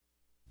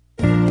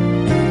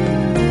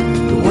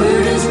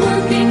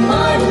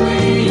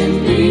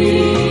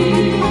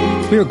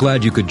We're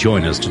glad you could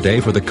join us today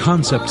for the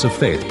Concepts of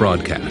Faith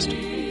broadcast.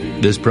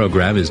 This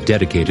program is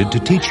dedicated to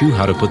teach you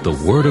how to put the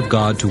Word of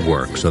God to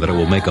work so that it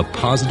will make a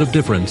positive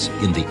difference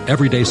in the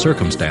everyday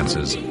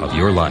circumstances of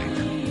your life.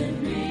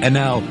 And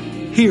now,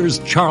 here's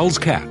Charles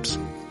Capps.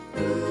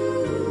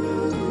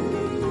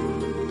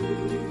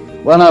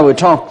 Well, now we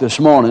talked this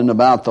morning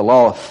about the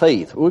law of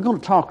faith. We're going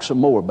to talk some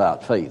more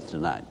about faith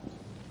tonight.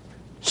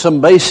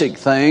 Some basic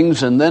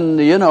things, and then,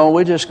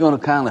 we're just going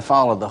to kind of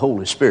follow the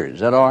Holy Spirit.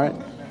 Is that all right?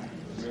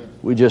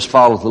 We just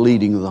follow the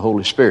leading of the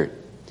Holy Spirit.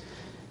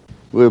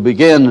 We'll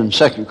begin in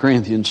 2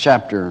 Corinthians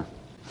chapter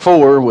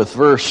 4 with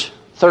verse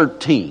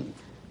 13.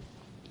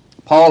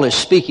 Paul is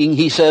speaking.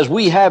 He says,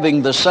 "We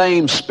having the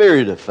same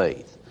spirit of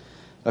faith,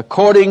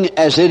 according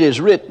as it is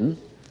written,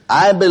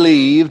 I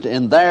believed,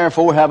 and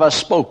therefore have I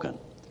spoken.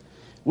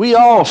 We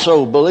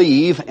also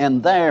believe,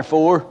 and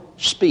therefore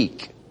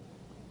speak."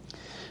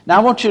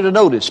 Now I want you to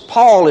notice,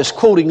 Paul is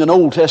quoting an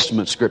Old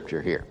Testament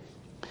scripture here.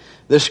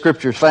 This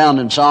scripture is found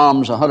in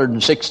Psalms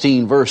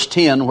 116 verse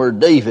 10, where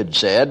David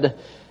said,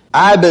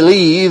 "I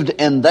believed,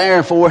 and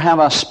therefore have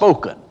I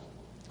spoken."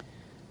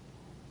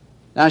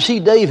 Now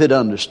see, David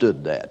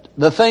understood that.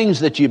 The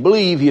things that you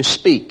believe, you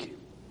speak.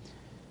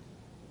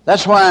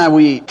 That's why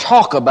we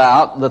talk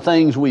about the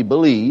things we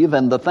believe,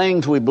 and the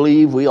things we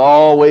believe, we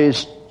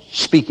always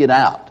speak it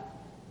out.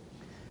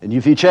 And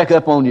if you check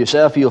up on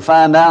yourself, you'll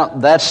find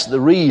out that's the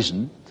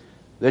reason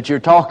that you're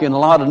talking a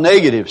lot of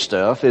negative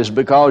stuff, is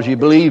because you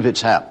believe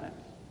it's happening,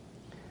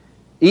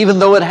 even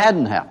though it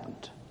hadn't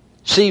happened.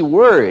 See,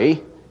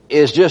 worry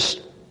is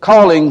just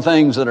calling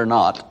things that are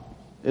not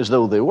as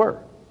though they were,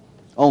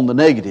 on the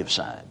negative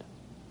side.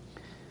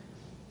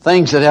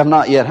 Things that have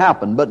not yet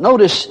happened. But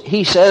notice,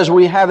 he says,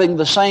 we having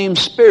the same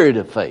spirit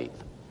of faith.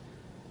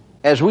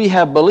 As we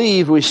have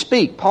believed, we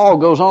speak. Paul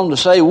goes on to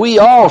say, we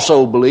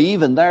also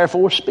believe and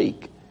therefore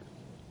speak.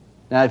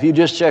 Now, if you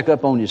just check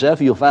up on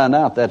yourself, you'll find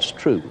out that's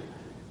true.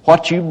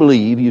 What you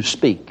believe, you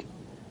speak.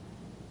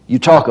 You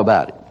talk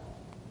about it.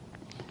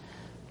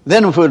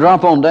 Then if we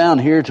drop on down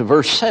here to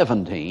verse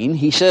 17,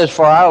 he says,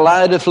 "For our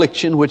light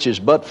affliction, which is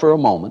but for a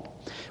moment,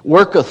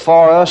 worketh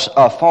for us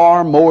a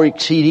far more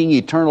exceeding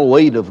eternal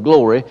weight of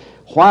glory,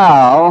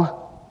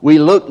 while we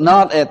look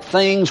not at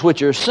things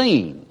which are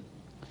seen,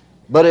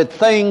 but at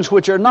things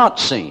which are not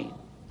seen.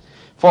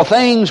 For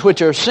things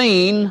which are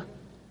seen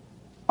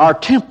are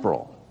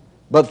temporal,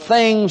 but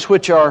things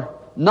which are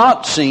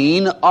not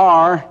seen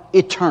are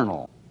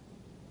eternal."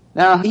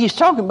 Now, he's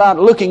talking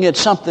about looking at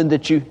something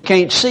that you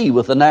can't see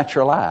with the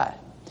natural eye.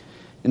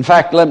 In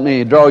fact, let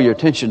me draw your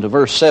attention to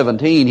verse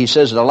 17. He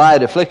says, "The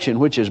light affliction,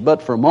 which is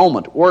but for a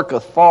moment,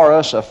 worketh for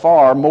us a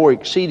far more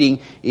exceeding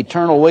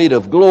eternal weight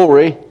of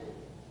glory."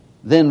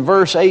 Then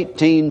verse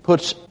 18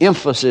 puts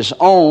emphasis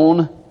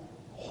on,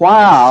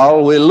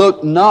 "while we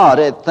look not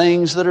at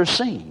things that are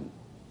seen."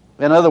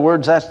 In other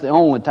words, that's the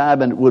only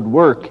time it would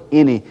work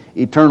any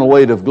eternal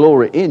weight of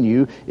glory in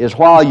you, is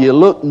while you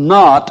look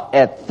not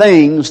at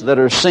things that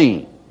are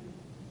seen.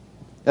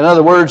 In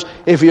other words,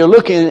 if you're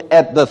looking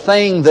at the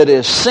thing that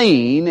is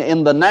seen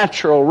in the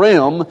natural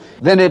realm,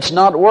 then it's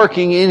not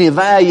working any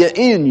value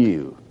in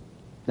you.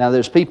 Now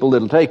there's people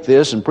that'll take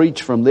this and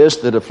preach from this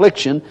that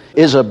affliction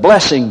is a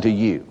blessing to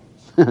you.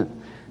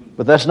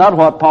 But that's not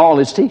what Paul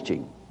is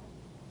teaching.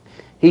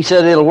 He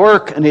said it'll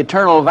work an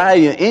eternal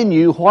value in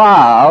you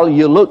while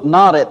you look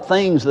not at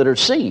things that are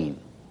seen.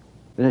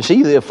 And you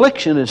see, the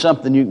affliction is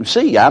something you can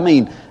see. I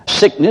mean,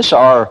 sickness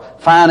or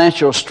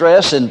financial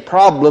stress and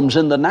problems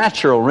in the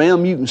natural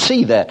realm, you can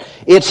see that.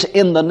 It's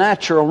in the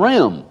natural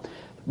realm.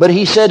 But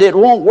he said it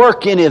won't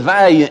work any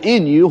value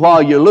in you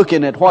while you're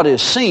looking at what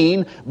is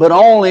seen, but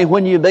only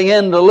when you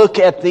begin to look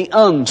at the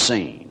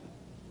unseen.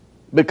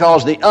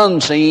 Because the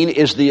unseen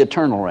is the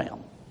eternal realm.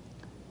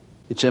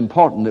 It's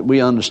important that we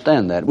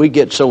understand that. We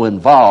get so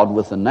involved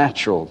with the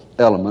natural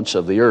elements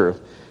of the earth,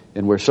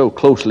 and we're so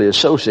closely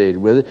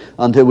associated with it,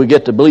 until we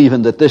get to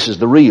believing that this is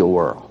the real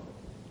world.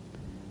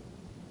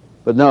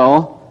 But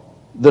no,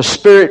 the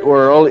spirit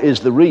world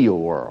is the real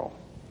world.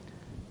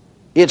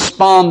 It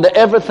spawned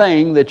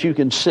everything that you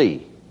can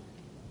see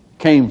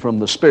came from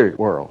the spirit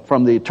world,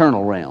 from the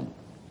eternal realm.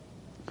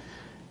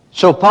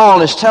 So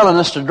Paul is telling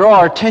us to draw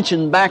our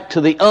attention back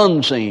to the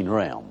unseen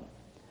realm.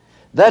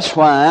 That's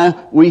why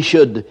we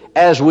should,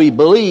 as we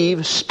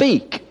believe,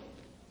 speak.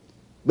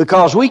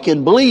 Because we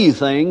can believe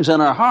things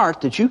in our heart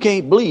that you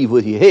can't believe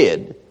with your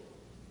head,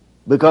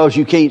 because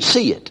you can't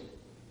see it.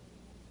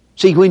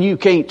 See, when you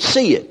can't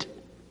see it,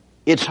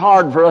 it's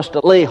hard for us to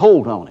lay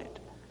hold on it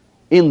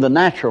in the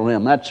natural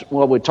realm. That's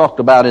what we talked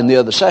about in the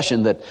other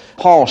session, that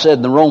Paul said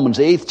in the Romans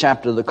 8th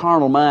chapter, the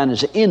carnal mind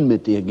is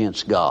enmity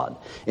against God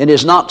and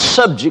is not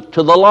subject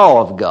to the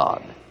law of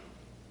God.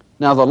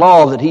 Now, the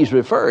law that he's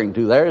referring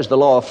to there is the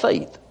law of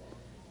faith.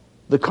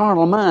 The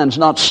carnal mind's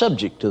not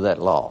subject to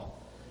that law,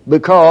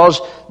 because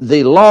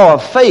the law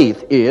of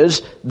faith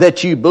is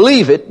that you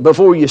believe it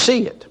before you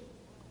see it.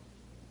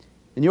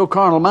 And your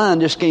carnal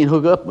mind just can't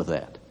hook up with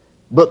that.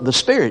 But the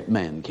spirit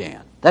man can.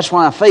 That's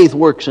why faith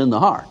works in the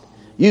heart.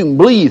 You can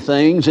believe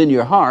things in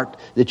your heart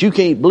that you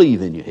can't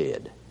believe in your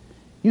head.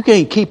 You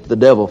can't keep the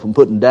devil from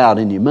putting doubt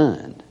in your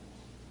mind.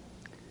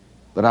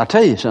 But I'll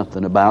tell you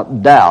something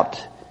about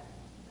doubt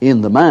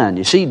in the mind.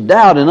 You see,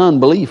 doubt and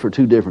unbelief are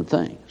two different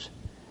things.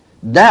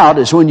 Doubt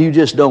is when you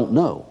just don't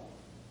know.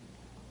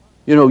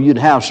 You know, you'd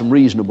have some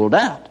reasonable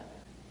doubt.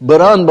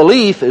 But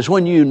unbelief is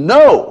when you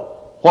know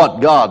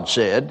what God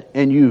said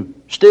and you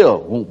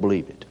still won't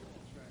believe it.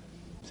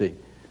 See,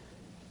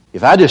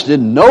 if I just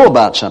didn't know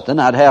about something,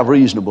 I'd have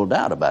reasonable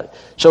doubt about it.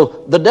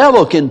 So the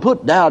devil can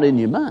put doubt in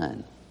your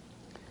mind.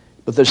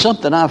 But there's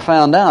something I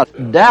found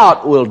out.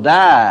 Doubt will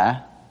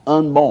die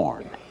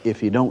unborn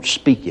if you don't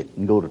speak it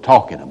and go to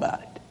talking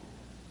about it.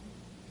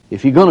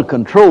 If you're going to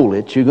control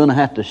it, you're going to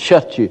have to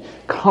shut your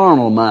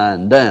carnal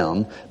mind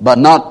down by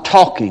not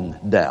talking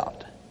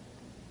doubt.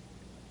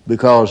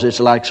 Because it's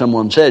like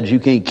someone said, you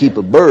can't keep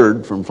a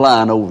bird from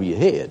flying over your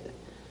head.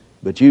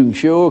 But you can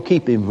sure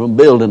keep him from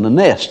building a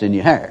nest in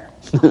your hair.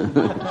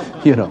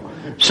 You know.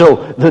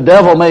 So the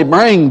devil may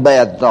bring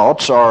bad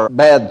thoughts or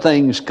bad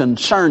things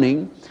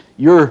concerning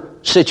your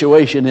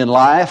situation in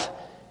life,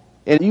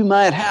 and you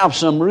might have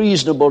some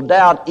reasonable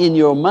doubt in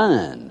your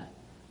mind.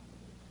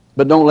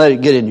 But don't let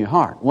it get in your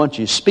heart. Once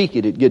you speak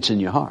it, it gets in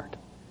your heart.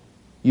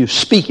 You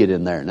speak it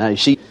in there. Now you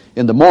see,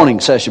 in the morning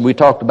session we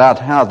talked about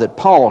how that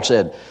Paul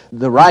said,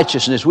 the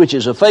righteousness which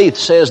is of faith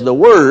says the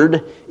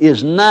word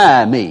is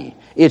nigh me.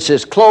 It's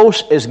as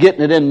close as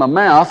getting it in my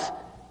mouth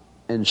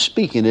and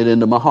speaking it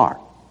into my heart.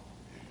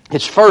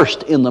 It's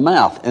first in the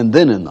mouth and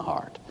then in the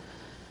heart.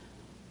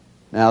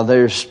 Now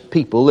there's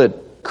people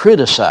that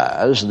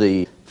criticize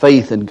the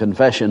faith and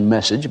confession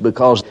message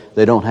because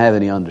they don't have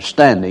any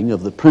understanding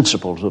of the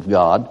principles of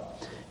God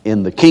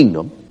in the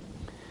kingdom.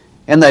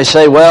 And they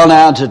say, well,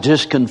 now to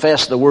just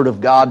confess the Word of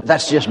God,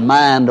 that's just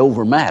mind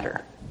over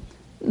matter.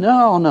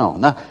 No.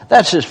 Now,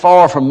 that's as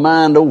far from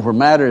mind over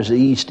matter as the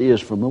East is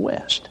from the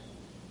West.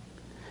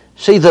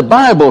 See, the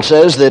Bible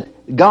says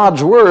that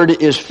God's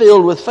Word is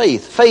filled with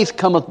faith. Faith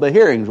cometh by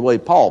hearing, is the way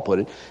Paul put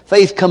it.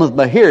 Faith cometh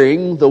by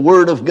hearing the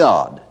Word of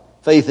God.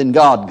 Faith in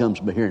God comes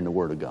by hearing the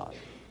Word of God.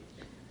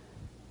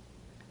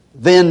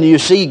 Then you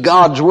see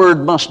God's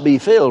Word must be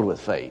filled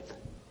with faith.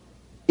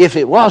 If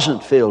it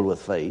wasn't filled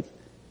with faith,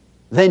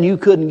 then you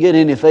couldn't get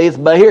any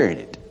faith by hearing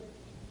it.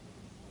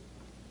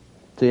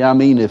 See, I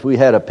mean, if we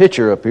had a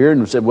pitcher up here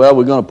and we said, well,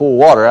 we're going to pour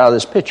water out of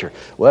this pitcher.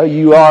 Well,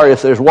 you are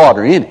if there's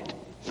water in it.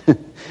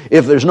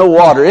 If there's no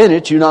water in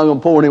it, you're not going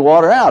to pour any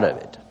water out of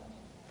it.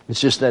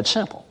 It's just that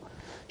simple.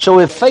 So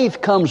if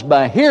faith comes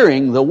by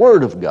hearing the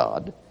Word of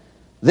God,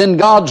 then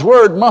God's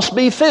Word must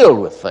be filled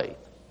with faith.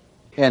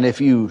 And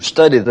if you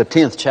study the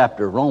 10th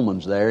chapter of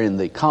Romans there in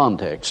the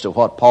context of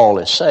what Paul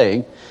is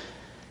saying,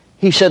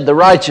 he said, the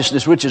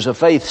righteousness which is of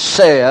faith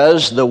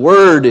says, the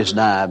Word is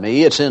nigh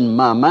me, it's in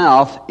my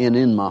mouth and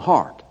in my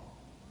heart.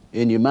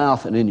 In your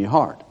mouth and in your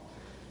heart.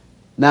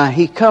 Now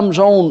he comes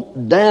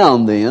on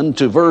down then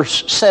to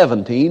verse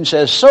 17,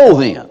 says, so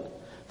then,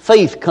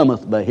 faith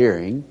cometh by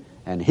hearing,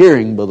 and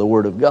hearing by the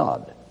Word of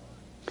God.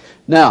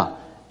 Now,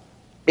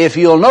 if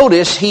you'll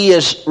notice, he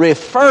is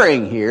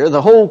referring here,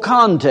 the whole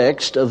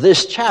context of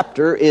this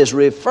chapter is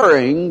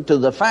referring to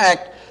the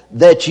fact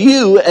that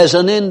you as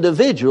an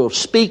individual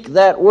speak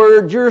that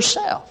word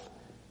yourself.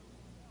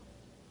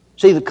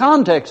 See, the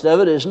context of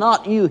it is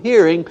not you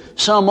hearing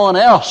someone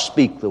else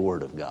speak the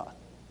Word of God.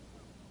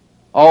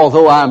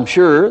 Although I'm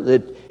sure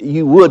that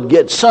you would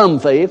get some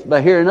faith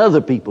by hearing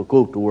other people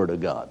quote the Word of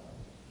God.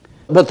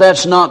 But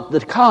that's not the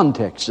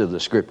context of the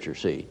Scripture,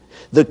 see.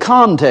 The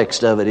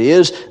context of it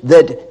is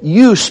that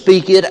you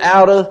speak it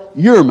out of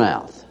your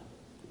mouth.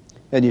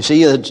 And you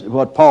see that's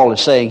what Paul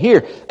is saying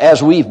here.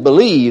 As we've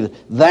believed,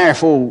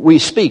 therefore we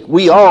speak.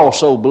 We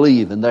also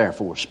believe and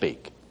therefore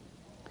speak.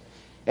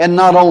 And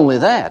not only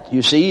that,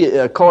 you see,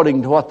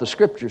 according to what the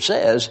Scripture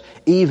says,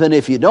 even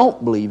if you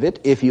don't believe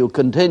it, if you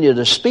continue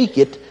to speak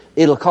it,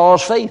 it'll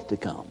cause faith to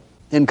come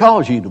and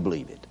cause you to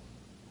believe it.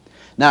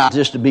 Now,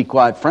 just to be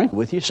quite frank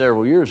with you,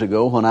 several years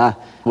ago when I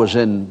was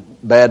in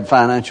bad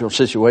financial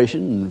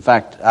situation, in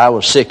fact, I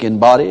was sick in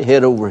body,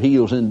 head over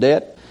heels in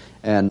debt,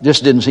 and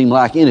just didn't seem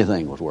like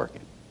anything was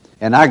working.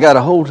 And I got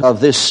a hold of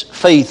this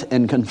faith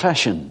and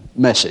confession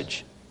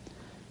message.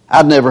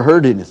 I'd never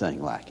heard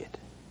anything like it.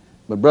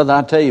 But brother,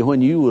 I tell you,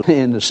 when you were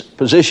in the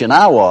position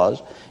I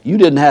was, you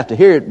didn't have to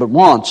hear it but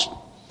once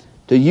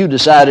till you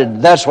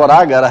decided that's what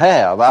I got to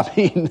have. I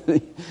mean,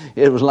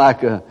 it was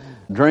like a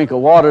drink of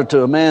water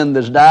to a man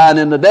that's dying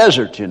in the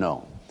desert, you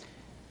know.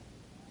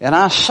 And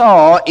I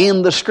saw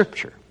in the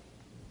Scripture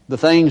the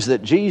things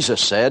that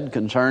Jesus said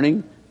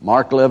concerning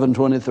Mark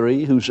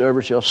 11:23,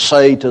 whosoever shall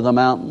say to the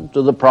mountain,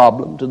 to the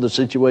problem, to the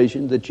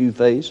situation that you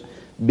face,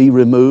 be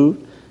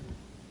removed,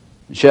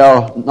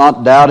 shall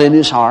not doubt in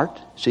his heart.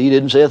 See, he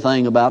didn't say a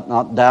thing about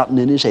not doubting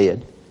in his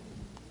head.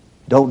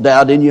 Don't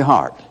doubt in your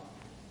heart,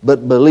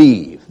 but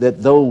believe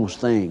that those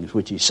things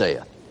which he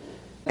saith.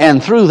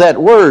 And through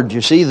that word, you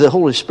see, the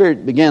Holy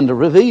Spirit began to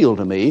reveal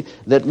to me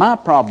that my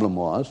problem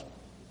was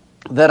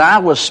that I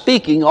was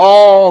speaking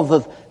all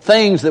the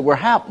things that were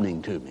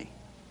happening to me.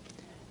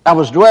 I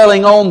was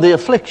dwelling on the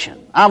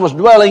affliction. I was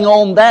dwelling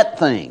on that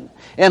thing.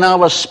 And I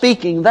was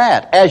speaking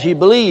that. As ye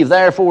believe,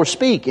 therefore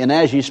speak. And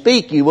as ye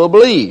speak, you will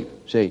believe.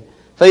 See,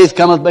 faith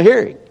cometh by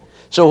hearing.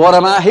 So what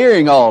am I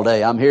hearing all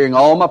day? I'm hearing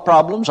all my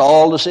problems,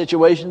 all the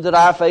situations that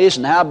I face,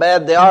 and how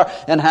bad they are,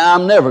 and how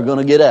I'm never going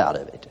to get out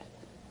of it.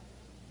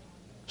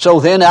 So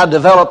then I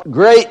developed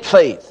great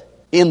faith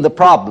in the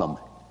problem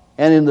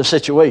and in the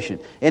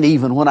situation. And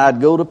even when I'd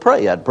go to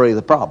pray, I'd pray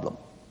the problem.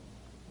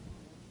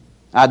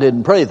 I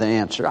didn't pray the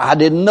answer. I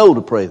didn't know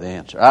to pray the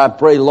answer. I'd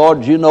pray,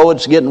 Lord, you know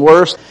it's getting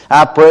worse.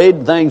 I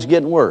prayed, things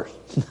getting worse.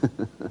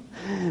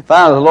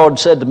 Finally, the Lord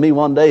said to me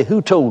one day,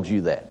 who told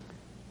you that?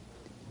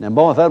 Now,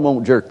 boy, if that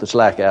won't jerk the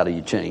slack out of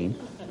your chain.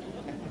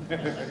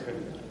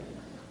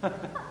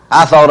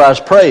 I thought I was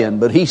praying,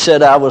 but he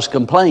said I was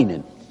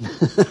complaining.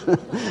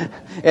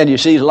 And you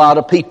see a lot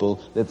of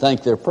people that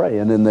think they're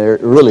praying and they're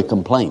really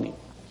complaining.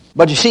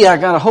 But you see, I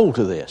got a hold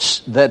of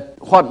this, that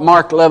what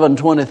Mark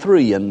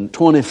 11:23 and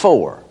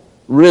 24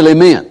 really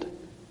meant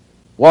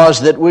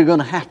was that we're going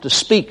to have to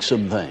speak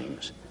some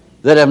things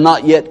that have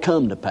not yet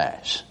come to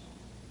pass.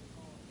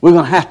 We're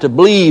going to have to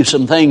believe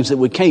some things that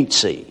we can't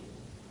see,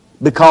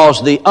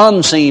 because the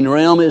unseen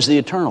realm is the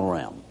eternal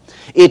realm.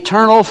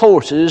 Eternal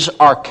forces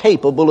are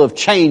capable of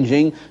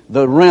changing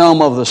the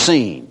realm of the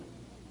seen.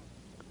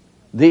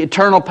 The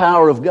eternal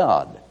power of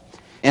God.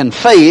 And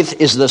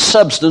faith is the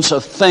substance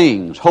of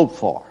things hoped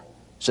for.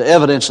 It's the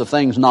evidence of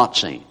things not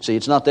seen. See,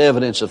 it's not the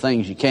evidence of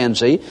things you can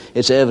see.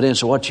 It's the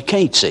evidence of what you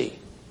can't see.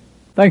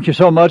 Thank you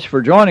so much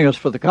for joining us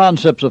for the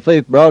Concepts of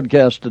Faith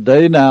broadcast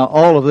today. Now,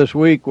 all of this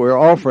week we're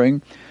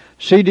offering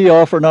CD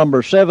offer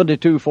number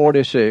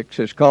 7246.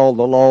 It's called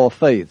The Law of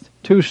Faith.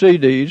 2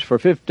 CDs for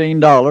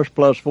 $15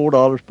 plus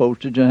 $4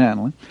 postage and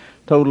handling.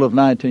 Total of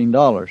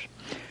 $19.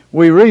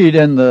 We read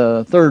in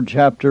the 3rd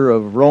chapter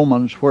of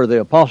Romans where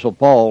the Apostle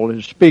Paul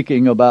is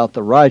speaking about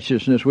the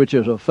righteousness which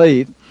is of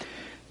faith.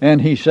 And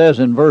he says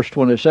in verse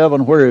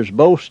 27, where is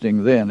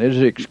boasting then? Is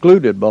it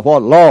excluded by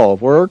what law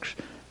of works?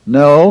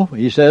 No,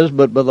 he says,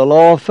 but by the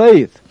law of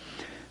faith.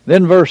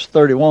 Then verse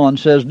 31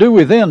 says, do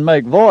we then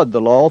make void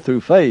the law through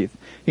faith?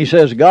 He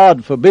says,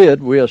 God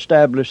forbid we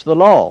establish the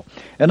law.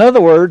 In other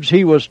words,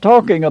 he was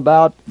talking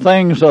about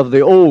things of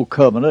the old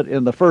covenant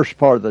in the first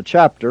part of the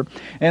chapter,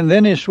 and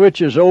then he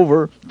switches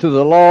over to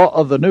the law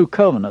of the new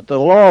covenant. The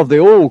law of the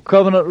old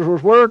covenant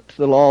was worked.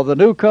 The law of the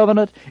new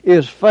covenant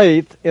is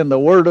faith in the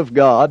Word of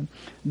God.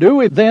 Do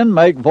we then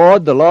make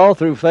void the law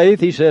through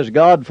faith? He says,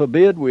 God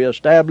forbid we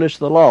establish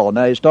the law.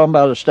 Now, he's talking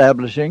about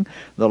establishing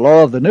the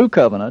law of the new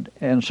covenant,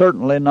 and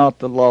certainly not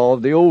the law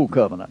of the old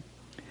covenant.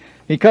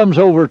 He comes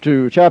over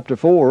to chapter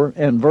 4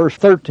 and verse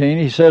 13.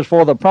 He says,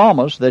 for the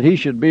promise that he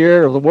should be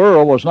heir of the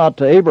world was not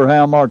to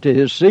Abraham or to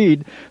his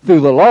seed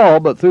through the law,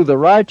 but through the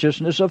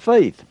righteousness of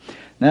faith.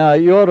 Now,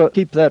 you ought to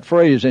keep that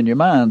phrase in your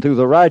mind, through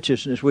the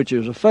righteousness which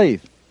is of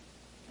faith.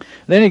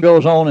 Then he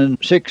goes on in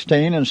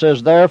 16 and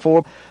says,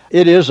 therefore,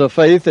 it is of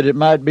faith that it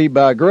might be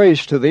by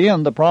grace to the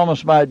end the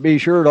promise might be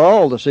sure to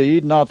all the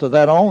seed, not to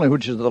that only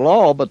which is the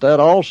law, but that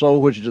also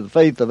which is the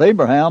faith of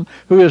Abraham,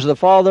 who is the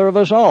father of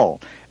us all.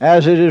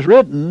 As it is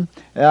written,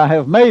 I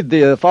have made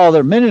thee a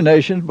father of many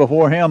nations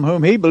before him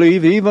whom he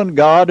believed, even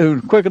God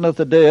who quickeneth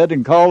the dead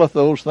and calleth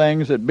those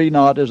things that be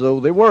not as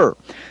though they were.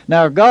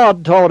 Now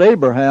God taught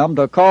Abraham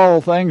to call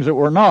things that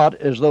were not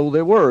as though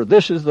they were.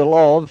 This is the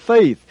law of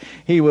faith.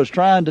 He was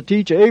trying to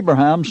teach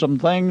Abraham some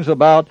things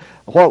about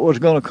what was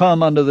going to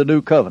come under the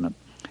new covenant.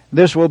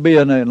 This will be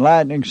an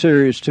enlightening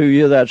series to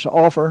you. That's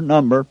offer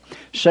number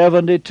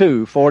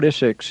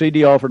 7246,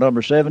 CD offer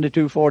number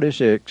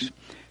 7246.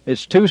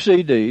 It's 2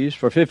 CDs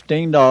for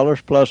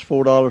 $15 plus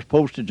 $4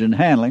 postage and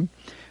handling,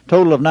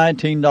 total of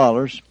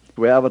 $19.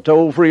 We have a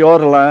toll-free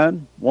order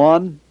line,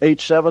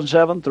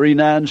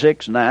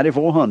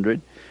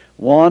 1-877-396-9400,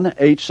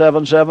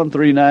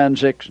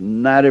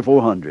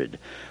 1-877-396-9400.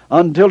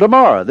 Until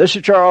tomorrow, this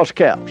is Charles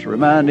Capps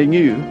reminding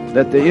you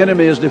that the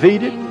enemy is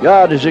defeated,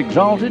 God is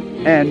exalted,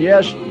 and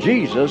yes,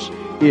 Jesus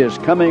is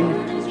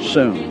coming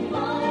soon.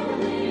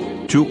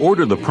 To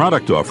order the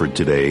product offered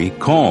today,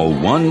 call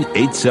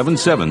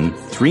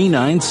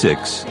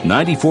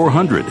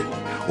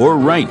 1-877-396-9400 or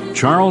write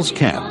Charles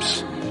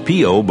Capps,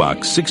 P.O.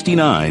 Box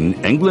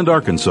 69, England,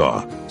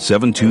 Arkansas,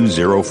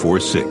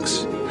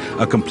 72046.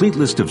 A complete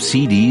list of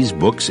CDs,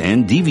 books,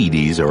 and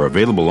DVDs are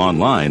available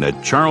online at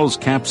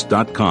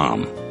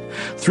charlescapps.com.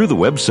 Through the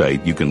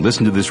website, you can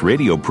listen to this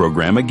radio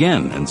program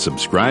again and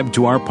subscribe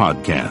to our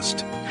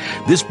podcast.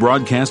 This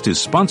broadcast is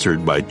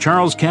sponsored by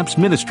Charles Capps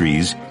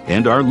Ministries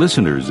and our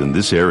listeners in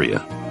this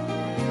area.